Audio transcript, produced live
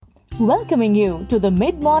welcoming you to the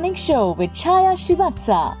mid-morning show with Chaya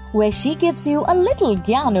Srivatsa, where she gives you a little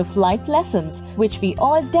gyan of life lessons which we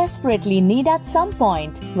all desperately need at some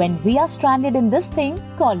point when we are stranded in this thing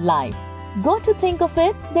called life. Go to think of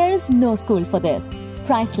it, there is no school for this.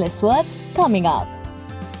 Priceless words coming up.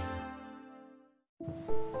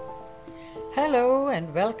 Hello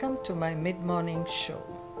and welcome to my mid-morning show.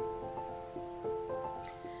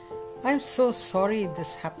 I'm so sorry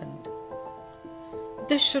this happened.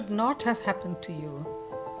 This should not have happened to you.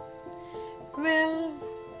 Well,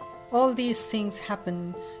 all these things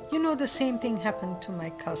happen. You know, the same thing happened to my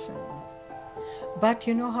cousin. But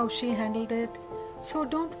you know how she handled it? So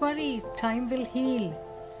don't worry, time will heal.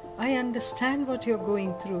 I understand what you're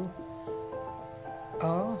going through.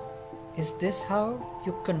 Oh, is this how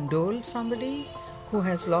you condole somebody who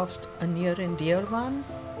has lost a near and dear one?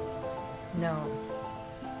 No.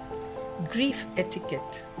 Grief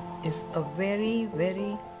etiquette is a very,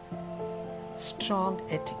 very strong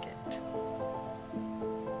etiquette.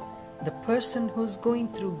 The person who's going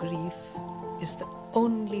through grief is the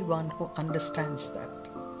only one who understands that.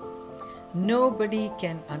 Nobody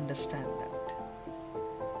can understand that.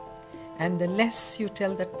 And the less you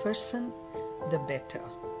tell that person, the better.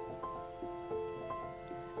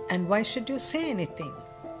 And why should you say anything?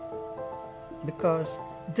 Because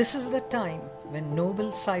this is the time when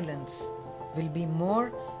noble silence will be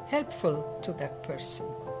more helpful to that person.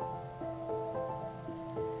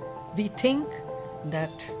 We think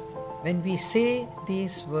that when we say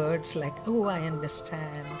these words like, oh, I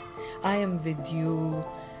understand, I am with you,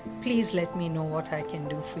 please let me know what I can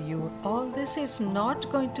do for you, all this is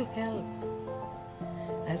not going to help.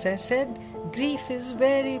 As I said, grief is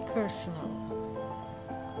very personal.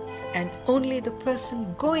 And only the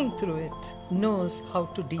person going through it knows how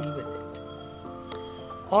to deal with it.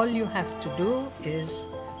 All you have to do is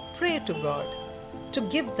pray to God to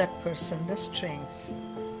give that person the strength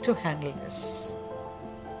to handle this.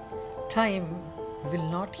 Time will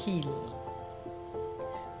not heal.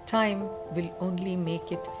 Time will only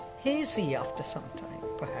make it hazy after some time,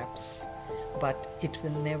 perhaps, but it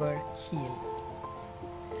will never heal.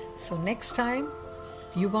 So next time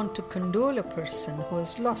you want to condole a person who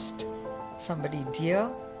has lost somebody dear,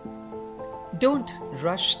 don't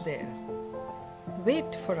rush there.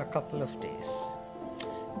 Wait for a couple of days.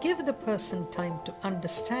 Give the person time to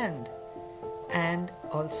understand and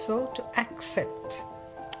also to accept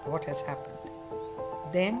what has happened.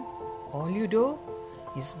 Then all you do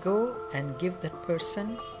is go and give that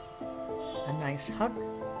person a nice hug,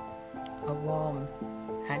 a warm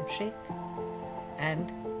handshake,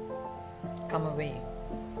 and come away.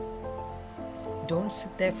 Don't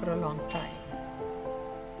sit there for a long time.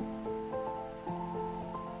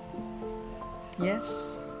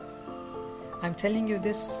 Yes, I'm telling you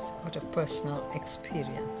this out of personal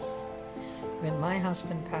experience. When my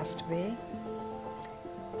husband passed away,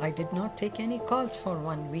 I did not take any calls for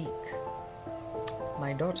 1 week.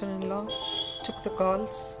 My daughter-in-law took the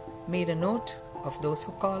calls, made a note of those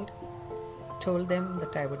who called, told them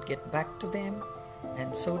that I would get back to them,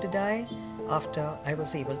 and so did I after I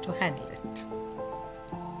was able to handle it.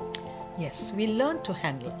 Yes, we learn to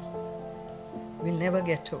handle. We'll never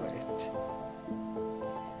get over it.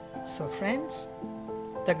 So friends,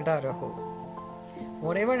 tagda raho.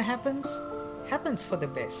 Whatever happens, happens for the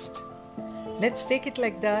best. Let's take it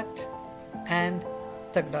like that and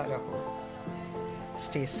tagda raho.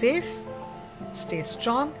 Stay safe, stay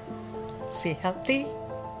strong, stay healthy,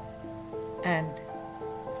 and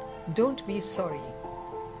don't be sorry.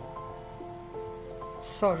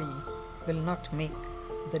 Sorry will not make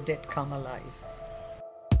the dead come alive.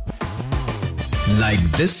 Like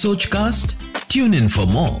this Sochcast? Tune in for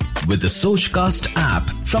more with the Sochcast app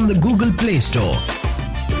from the Google Play Store.